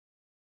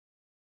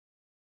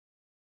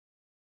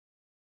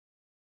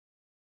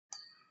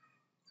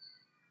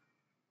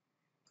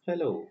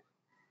Hello,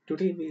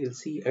 today we will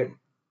see a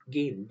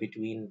game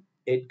between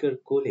Edgar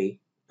Colle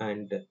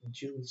and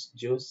Jules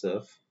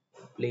Joseph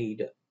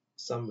played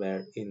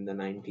somewhere in the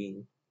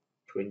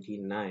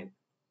 1929.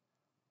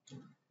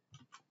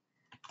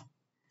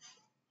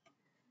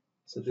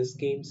 So this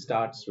game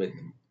starts with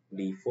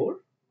d4,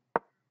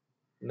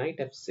 knight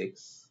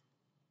f6,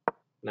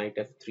 knight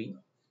f3,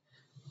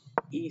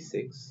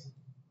 e6,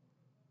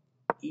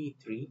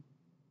 e3,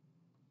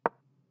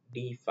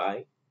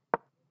 d5,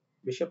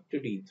 bishop to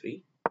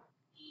d3,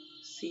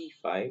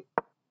 c5,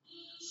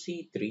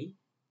 c3,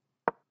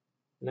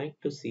 knight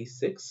to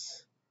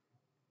c6,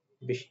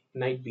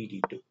 knight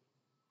bd2.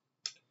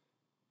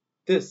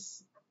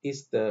 This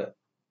is the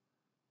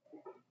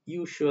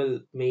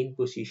usual main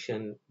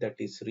position that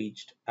is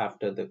reached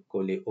after the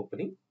Colle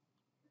opening.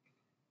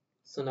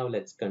 So now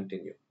let's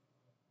continue.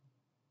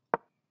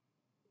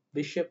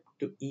 Bishop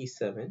to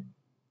e7,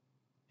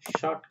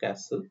 short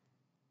castle,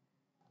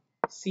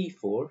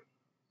 c4,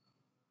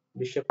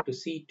 bishop to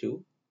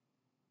c2,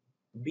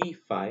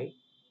 b5,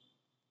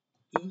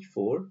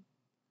 e4,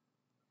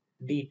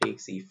 d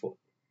takes e4.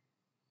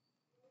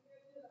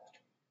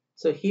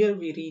 So here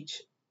we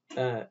reach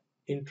an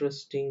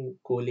interesting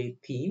Colle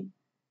theme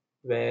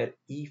where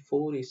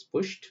e4 is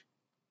pushed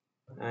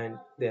and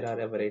there are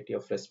a variety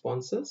of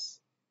responses.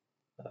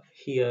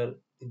 Here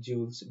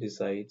Jules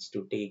decides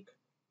to take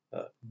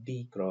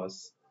d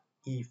cross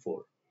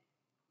e4.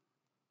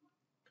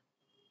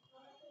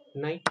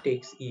 Knight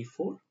takes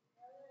e4,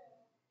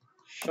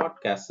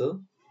 short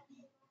castle,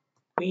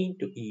 queen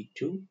to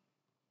e2,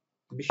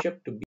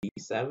 bishop to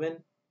b7.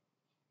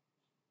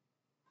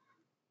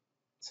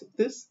 So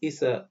this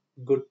is a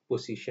good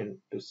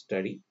position to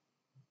study.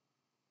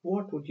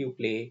 What would you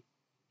play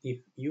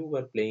if you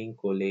were playing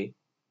Colle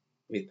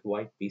with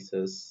white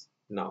pieces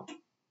now?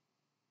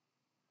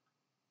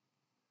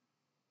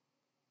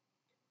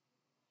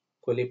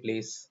 Colle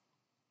plays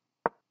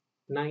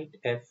knight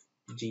f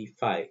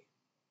g5.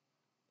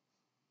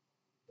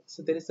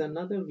 So there is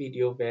another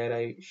video where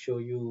I show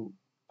you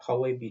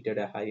how I beated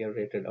a higher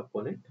rated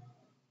opponent.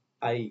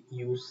 I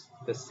use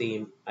the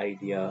same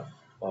idea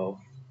of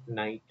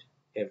knight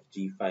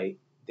fg5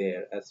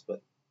 there as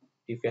well.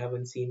 If you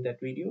haven't seen that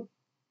video,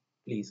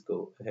 please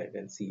go ahead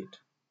and see it.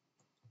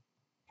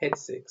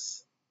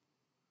 h6,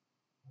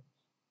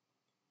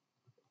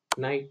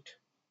 knight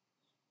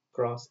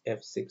cross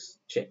f6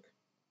 check,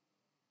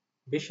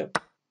 bishop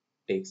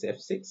takes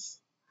f6,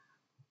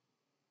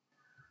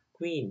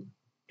 queen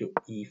to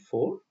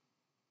e4.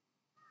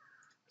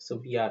 So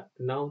we are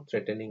now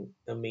threatening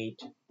a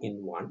mate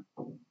in 1.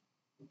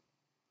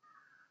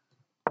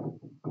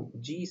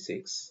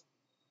 g6,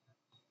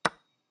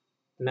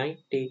 knight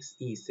takes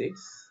e6,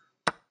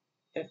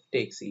 f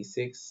takes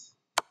e6,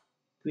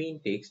 queen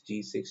takes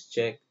g6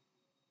 check,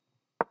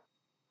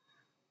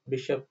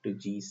 bishop to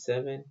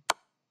g7,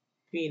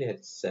 queen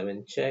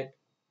h7 check,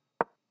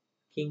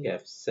 king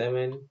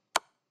f7,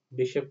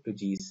 bishop to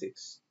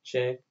g6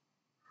 check,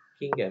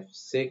 king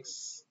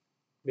f6,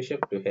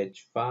 bishop to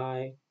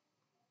h5,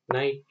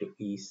 knight to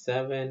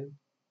e7,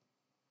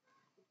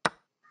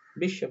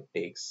 bishop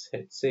takes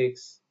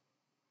h6,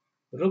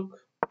 rook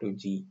to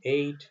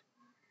g8,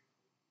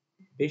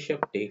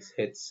 bishop takes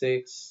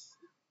h6,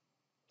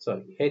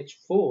 sorry,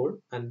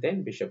 h4, and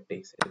then bishop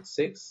takes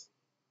h6,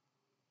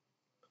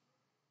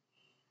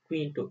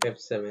 queen to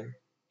f7,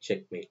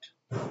 checkmate.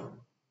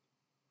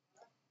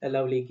 A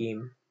lovely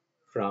game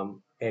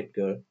from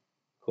Edgar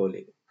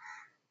Colle.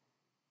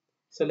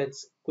 So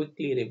let's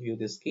quickly review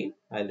this game.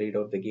 I'll read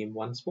out the game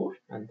once more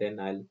and then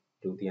I'll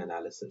do the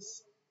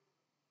analysis.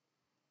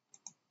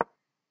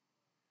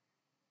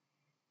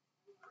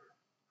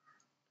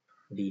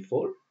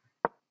 d4,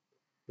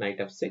 knight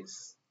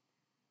f6,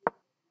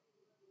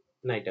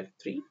 knight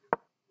f3,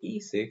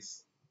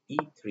 e6,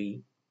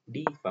 e3,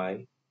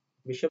 d5,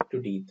 bishop to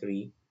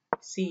d3,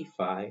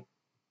 c5,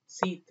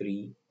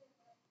 c3,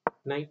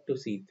 knight to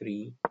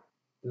c3,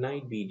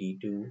 knight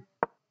bd2,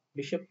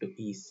 bishop to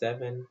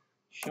e7,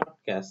 short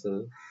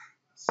castle,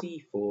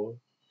 c4,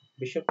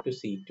 bishop to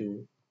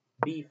c2,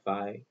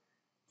 b5,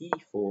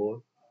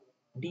 e4,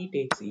 d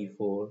takes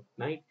e4,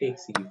 knight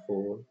takes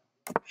e4,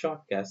 short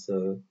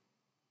castle,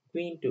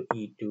 queen to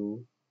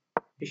e2,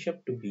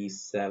 bishop to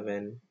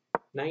b7,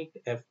 knight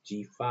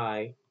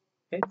fg5,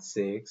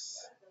 h6,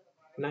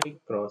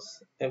 knight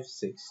cross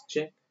f6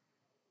 check,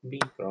 b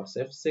cross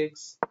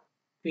f6,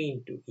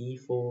 queen to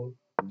e4,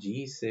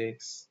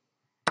 g6,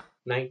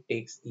 knight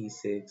takes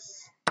e6,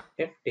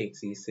 f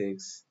takes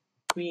e6,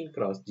 queen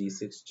cross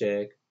g6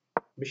 check,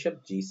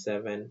 bishop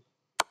g7,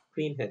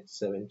 queen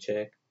h7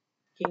 check,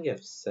 king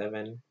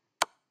f7,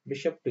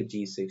 bishop to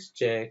g6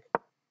 check,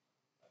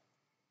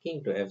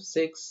 king to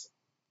f6,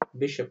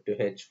 bishop to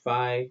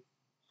h5,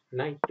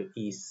 knight to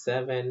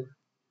e7,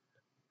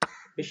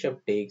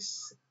 bishop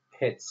takes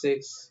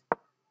h6,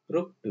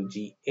 rook to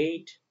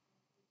g8,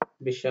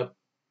 bishop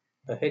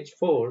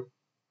h4,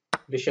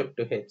 bishop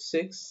to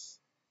h6,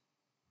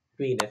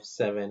 queen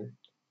f7,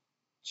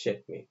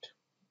 checkmate.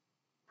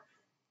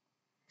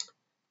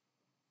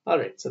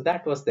 Alright, so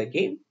that was the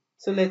game.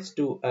 So let's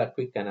do a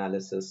quick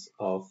analysis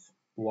of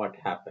what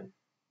happened.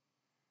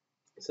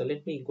 So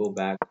let me go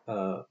back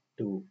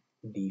to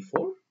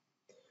d4.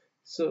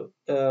 So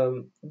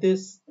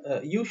this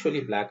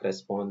usually black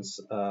responds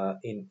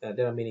in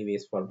there are many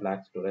ways for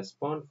blacks to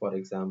respond. For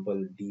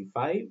example,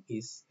 d5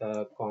 is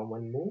a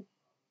common move.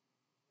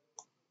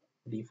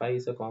 D5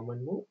 is a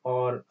common move,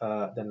 or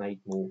the knight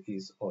move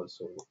is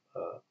also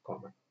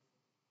common.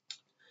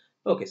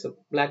 Okay, so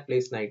black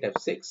plays knight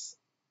f6.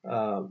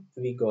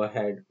 We go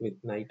ahead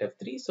with knight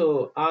f3.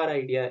 So our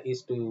idea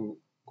is to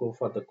go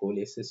for the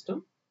Colle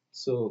system.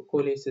 So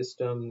Colle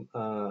system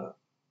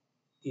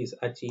is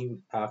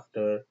achieved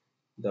after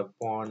the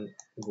pawn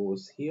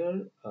goes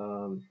here,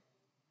 and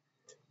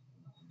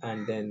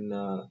then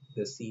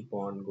the c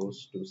pawn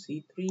goes to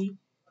c3.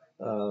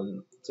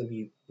 So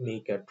we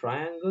make a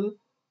triangle,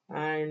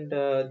 and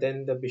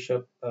then the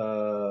bishop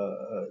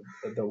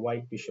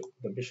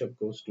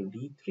goes to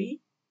d3.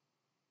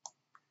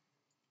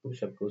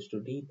 Bishop goes to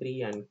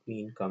d3, and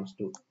queen comes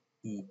to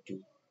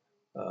e2.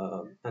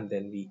 And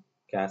then we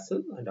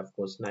castle, and of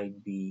course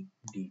knight b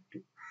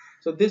d2.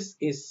 So this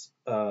is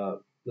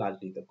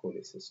largely the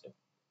Colle system.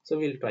 So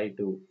we'll try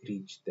to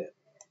reach there.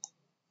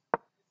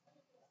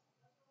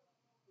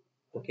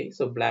 Okay,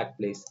 so black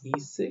plays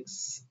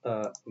e6.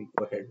 We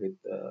go ahead with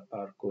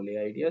our Colle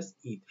ideas.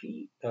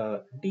 E3,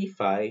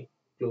 d5,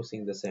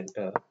 closing the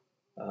center.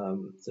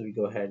 So we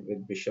go ahead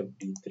with bishop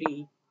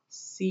d3,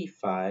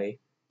 c5.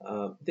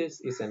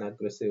 This is an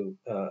aggressive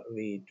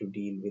way to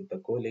deal with the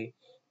Colle.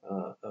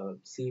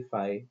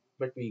 C5,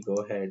 but we go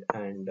ahead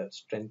and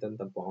strengthen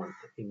the pawn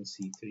in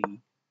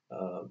c3.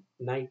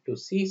 Knight to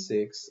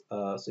c6.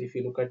 So if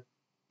you look at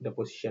the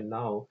position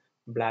now,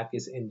 black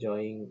is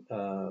enjoying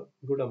a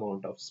good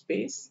amount of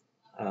space,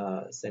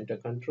 center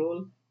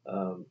control.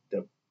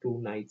 The two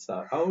knights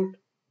are out.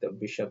 The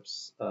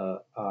bishops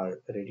are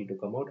ready to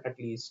come out. At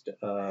least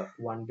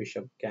one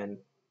bishop can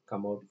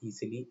come out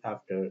easily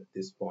after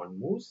this pawn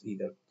moves,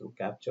 either through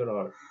capture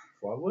or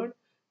forward.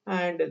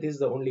 And this is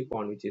the only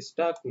pawn which is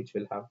stuck, which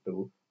will have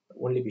to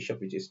only bishop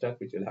which is stuck,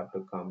 which will have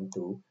to come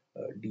to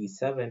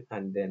d7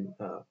 and then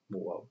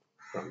move out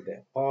from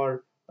there.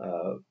 Or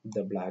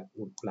the black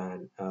would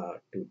plan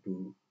to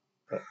do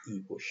e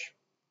push.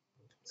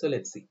 So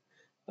let's see.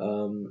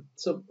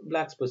 So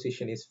black's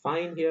position is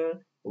fine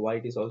here.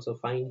 White is also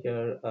fine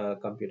here.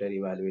 Computer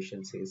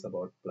evaluation says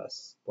about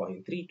plus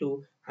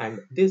 0.32,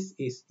 and this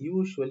is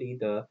usually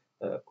the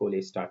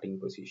Colle starting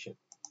position.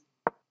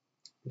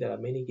 There are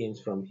many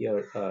games from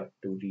here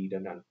to read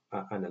and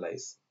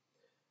analyze.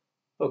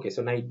 Okay,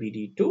 so knight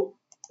bd2.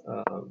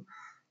 Um,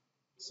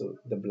 So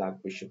the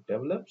black bishop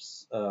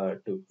develops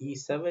to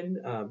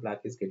e7.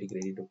 Black is getting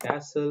ready to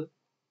castle.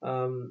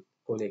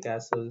 Colle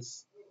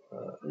castles.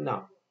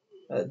 Now,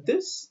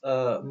 this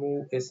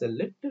move is a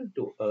little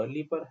too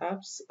early,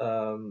 perhaps.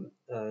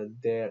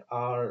 There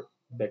are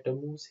better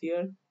moves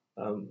here.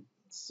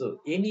 So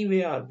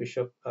anyway, our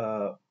bishop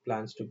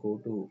plans to go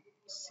to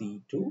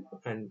c2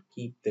 and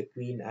keep the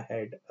queen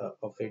ahead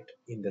of it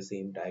in the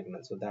same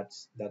diagonal. So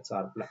that's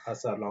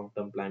our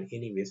long-term plan,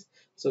 anyways.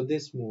 So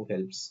this move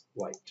helps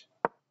white.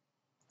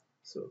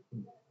 So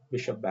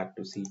bishop back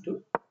to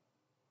c2,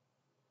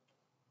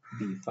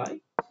 b5,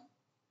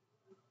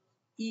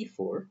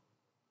 e4.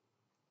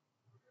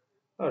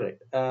 All right.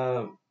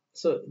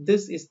 So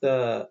this is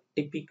the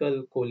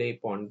typical Colle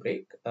pawn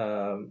break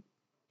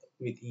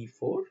with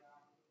e4.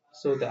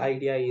 So the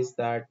idea is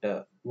that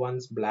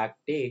once black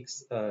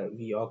takes,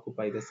 we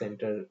occupy the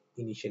center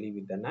initially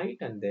with the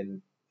knight, and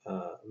then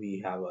we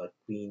have a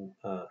queen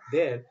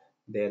there.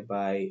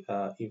 Thereby,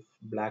 if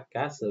black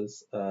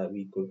castles,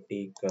 we could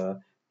take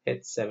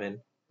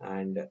h7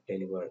 and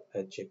deliver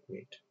a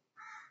checkmate.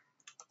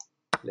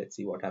 Let's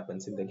see what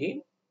happens in the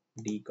game.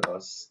 D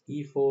cross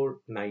e4,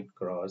 knight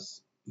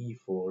cross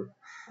e4,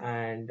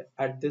 and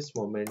at this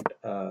moment,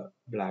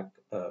 black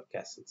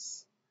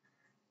castles.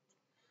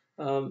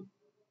 Um,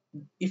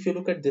 if you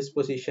look at this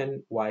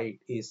position,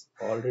 white is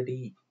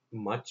already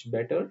much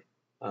better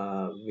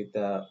with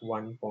a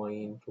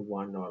 1.1 or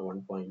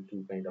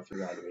 1.2 kind of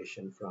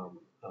evaluation from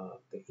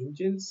the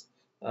engines,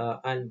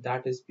 and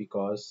that is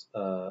because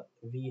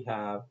we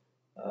have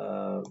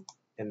uh,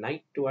 a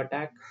knight to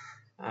attack,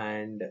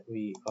 and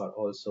we are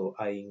also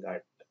eyeing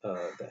at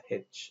the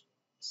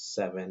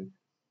h7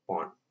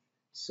 pawn.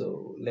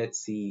 So let's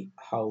see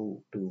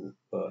how to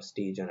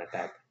stage an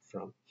attack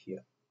from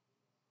here.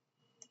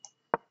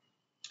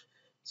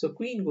 So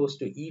queen goes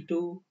to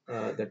e2,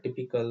 the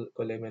typical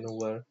Colle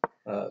maneuver.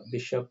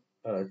 Bishop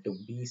to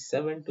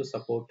b7 to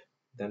support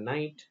the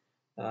knight.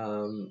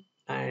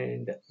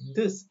 And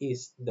this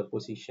is the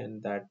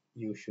position that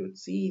you should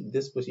see.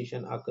 This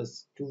position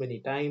occurs too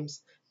many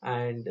times,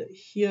 and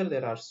here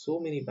there are so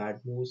many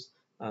bad moves,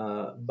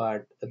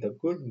 but the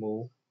good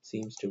move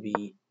seems to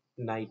be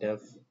knight f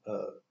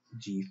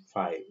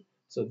g5.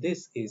 So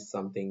this is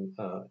something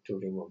to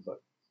remember.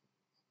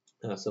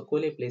 So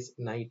Colle plays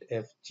knight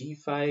f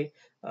g5.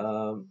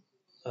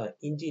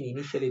 Engine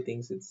initially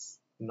thinks it's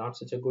not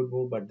such a good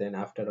move, but then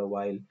after a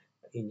while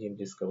engine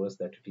discovers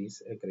that it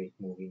is a great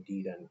move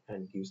indeed,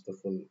 and gives the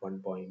full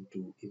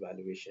 1.2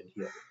 evaluation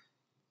here.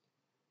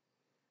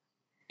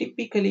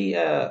 Typically,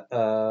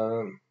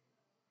 a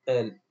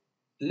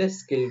less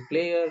skilled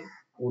player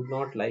would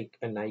not like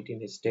a knight in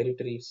his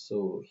territory,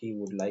 so he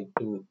would like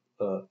to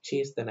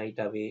chase the knight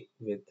away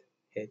with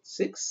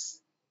h6,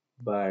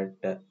 but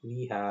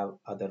we have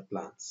other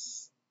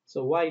plans.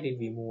 So why did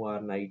we move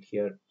our knight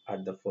here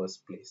at the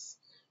first place?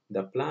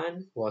 The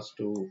plan was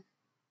to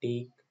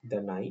take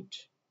the knight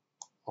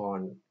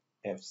on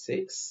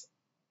f6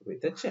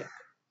 with a check.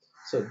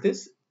 So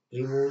this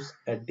removes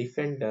a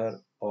defender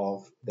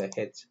of the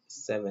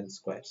h7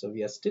 square. So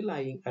we are still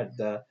eyeing at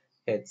the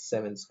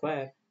h7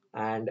 square,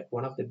 and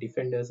one of the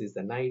defenders is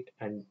the knight,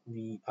 and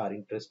we are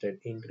interested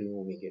in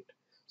removing it.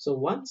 So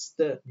once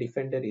the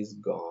defender is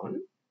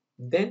gone,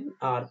 then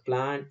our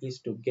plan is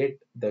to get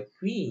the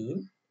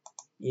queen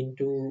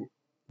into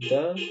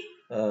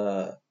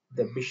uh,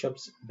 the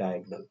bishop's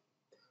diagonal.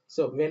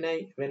 So when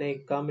I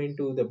come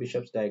into the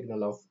bishop's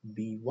diagonal of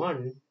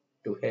b1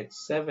 to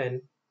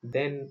h7,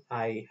 then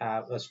I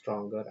have a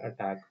stronger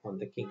attack on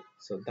the king.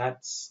 So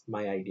that's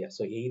my idea.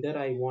 So either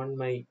I want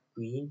my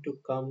queen to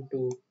come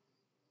to,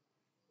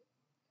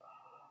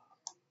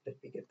 let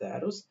me get the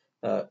arrows.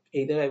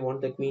 Either I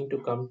want the queen to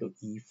come to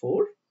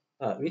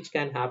e4, which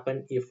can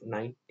happen if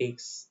knight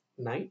takes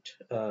knight.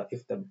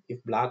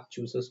 If black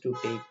chooses to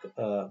take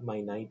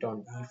my knight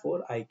on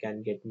e4, I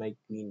can get my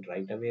queen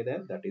right away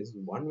there. That is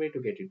one way to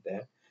get it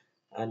there.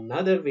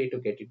 Another way to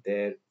get it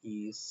there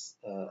is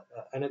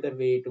another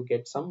way to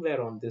get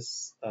somewhere on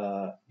this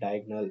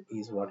diagonal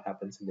is what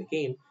happens in the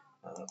game.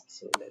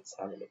 So let's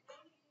have a look.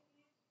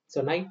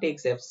 So knight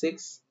takes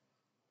f6,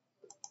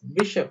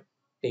 bishop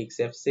takes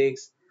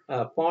f6,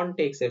 pawn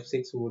takes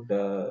f6 would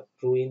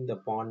ruin the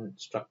pawn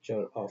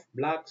structure of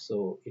black,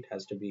 so it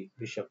has to be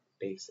bishop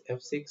takes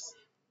f6.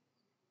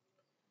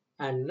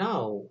 And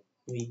now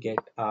we get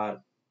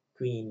our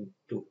queen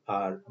to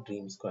our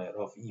dream square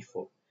of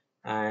e4.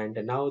 And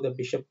now the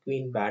bishop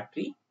queen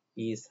battery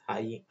is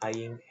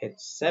eyeing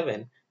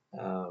h7,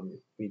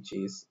 which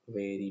is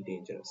very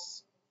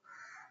dangerous.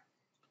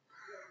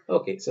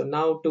 Okay, so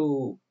now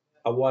to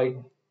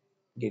avoid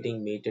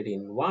getting mated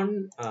in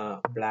one,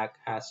 black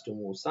has to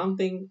move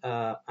something,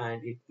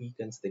 and it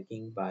weakens the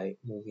king by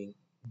moving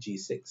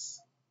g6.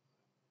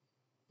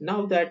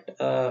 Now that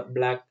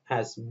black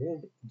has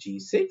moved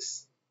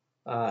g6,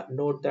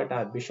 note that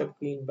our bishop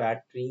queen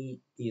battery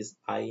is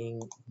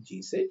eyeing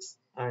g6,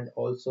 and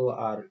also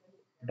our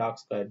dark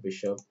squared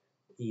bishop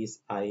is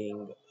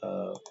eyeing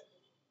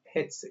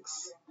h6.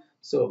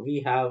 So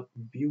we have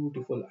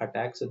beautiful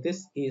attacks. So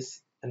this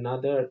is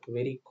another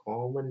very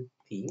common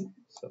theme.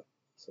 So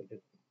let me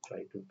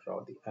try to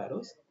draw the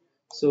arrows.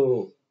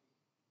 So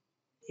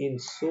in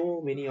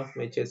so many of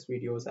my chess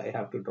videos, I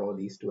have to draw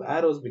these two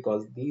arrows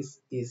because this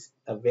is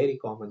a very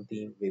common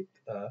theme with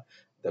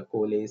the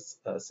Colle's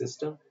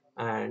system,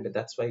 and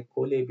that's why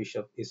Colle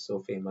bishop is so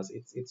famous.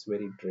 It's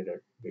very dreaded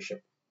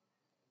bishop.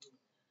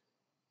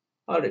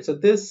 All right, so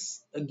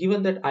this,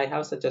 given that I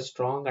have such a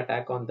strong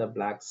attack on the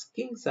black's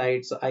king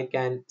side, so I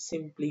can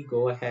simply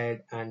go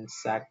ahead and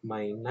sack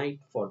my knight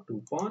for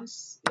 2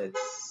 pawns.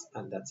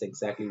 And that's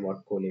exactly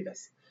what Colle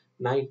does.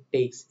 Knight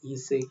takes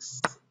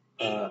e6,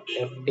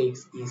 f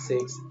takes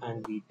e6,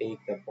 and we take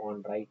the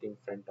pawn right in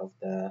front of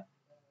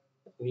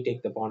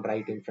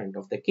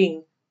the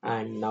king.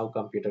 And now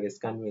computer is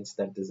convinced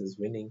that this is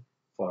winning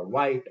for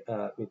white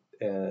with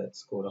a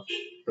score of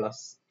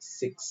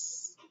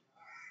 +6,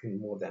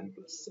 more than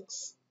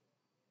 +6.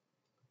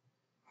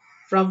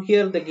 From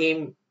here, the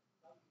game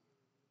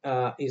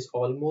is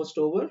almost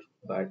over,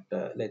 but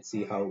let's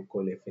see how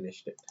Colle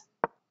finished it.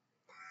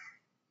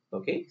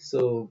 Okay,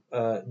 so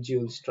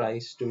Jules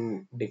tries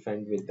to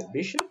defend with the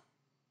bishop.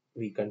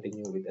 We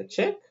continue with a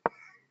check.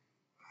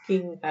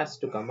 King has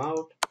to come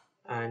out,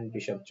 and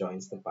bishop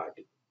joins the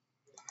party.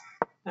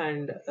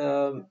 And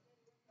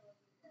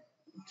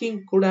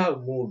king could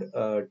have moved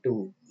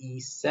to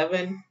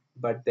e7,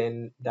 but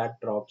then that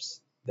drops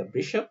the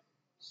bishop.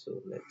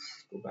 So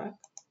let's go back.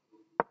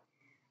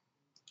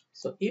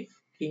 So if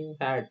king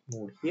had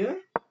moved here,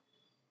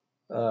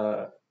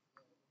 uh,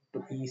 to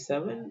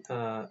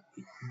e7,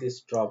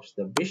 this drops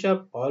the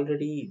bishop.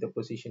 Already the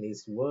position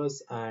is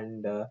worse,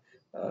 and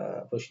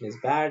position is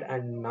bad,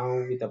 and now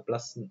with a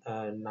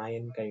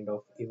 +9 kind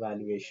of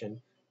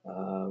evaluation,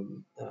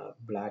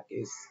 black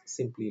is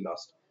simply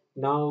lost.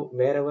 Now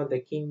wherever the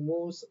king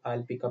moves,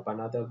 I'll pick up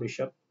another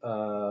bishop,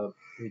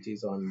 which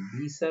is on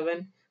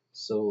b7.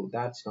 So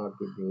that's not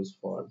good news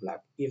for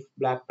black. If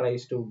black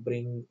tries to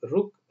bring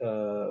rook,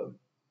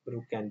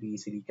 rook can be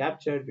easily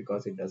captured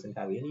because it doesn't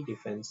have any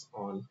defense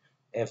on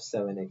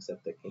f7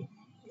 except the king.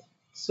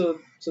 So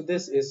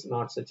this is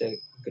not such a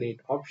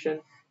great option.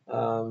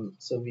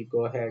 So we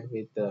go ahead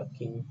with the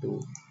king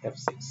to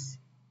f6.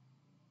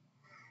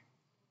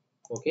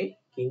 Okay,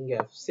 king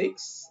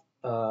f6,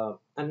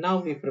 and now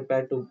we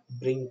prepare to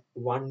bring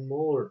one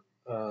more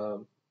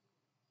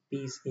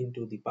piece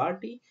into the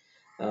party.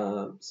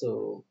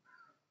 So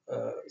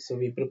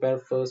we prepare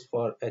first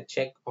for a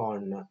check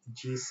on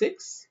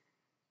g6.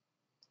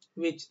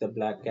 which the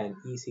black can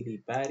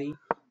easily parry.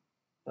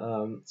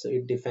 So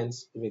it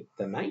defends with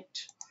the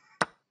knight.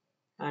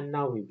 And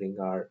now we bring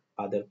our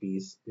other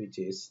piece, which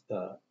is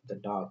the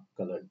dark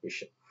colored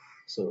bishop.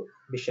 So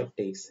bishop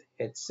takes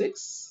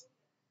h6.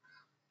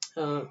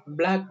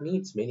 Black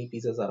needs many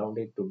pieces around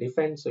it to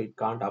defend, so it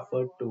can't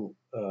afford to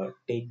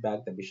take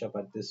back the bishop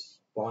at this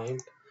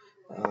point.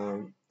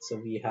 So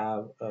we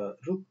have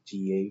rook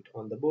g8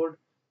 on the board.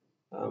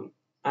 Um,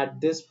 at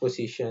this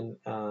position,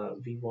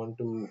 we want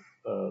to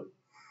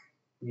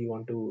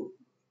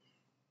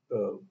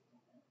uh,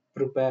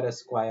 prepare a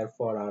square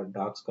for our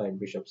dark squared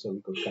bishop, so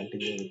we could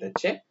continue with the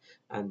check,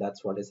 and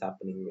that's what is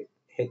happening with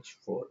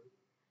h4.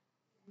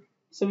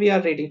 So we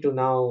are ready to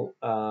now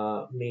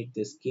mate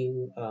this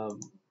king.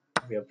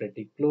 We are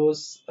pretty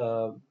close.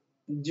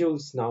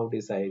 Jules now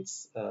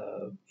decides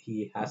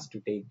he has to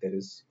take. There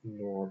is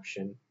no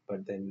option.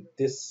 But then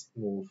this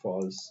move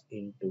falls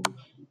into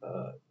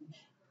uh,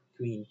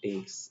 queen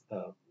takes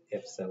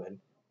f7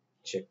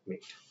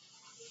 checkmate.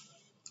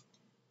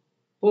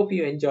 Hope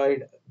you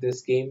enjoyed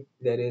this game.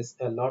 There is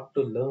a lot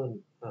to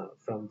learn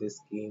from this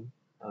game.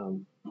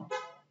 Um,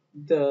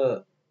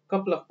 the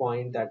couple of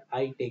points that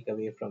I take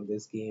away from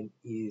this game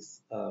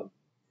is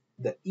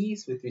the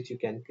ease with which you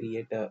can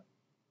create a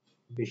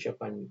bishop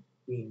and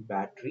queen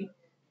battery,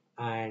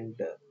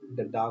 and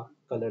the dark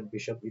colored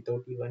bishop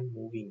without even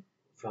moving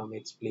from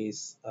its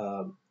place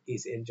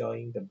is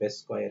enjoying the best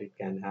square it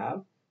can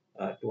have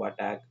to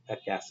attack a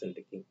castle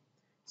the king.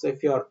 So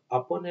if your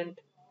opponent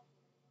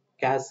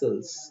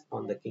castles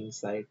on the king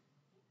side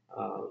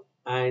uh,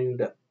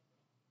 and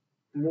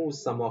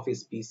moves some of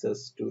his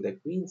pieces to the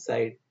queen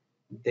side,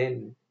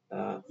 then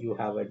you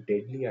have a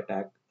deadly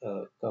attack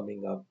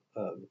coming up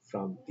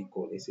from the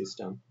Colle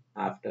system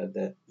after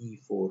the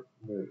e4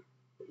 move,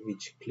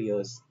 which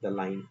clears the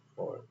line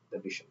for the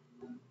bishop.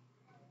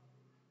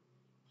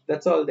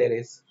 That's all there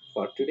is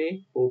for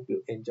today. Hope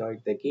you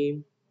enjoyed the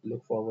game.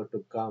 Look forward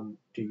to come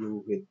to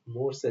you with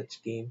more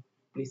such game.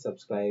 Please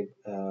subscribe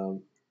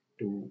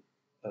to,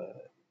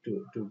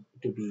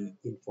 to be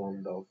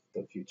informed of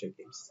the future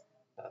games.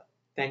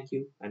 Thank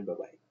you and bye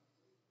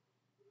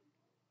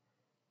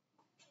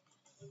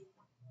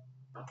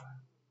bye.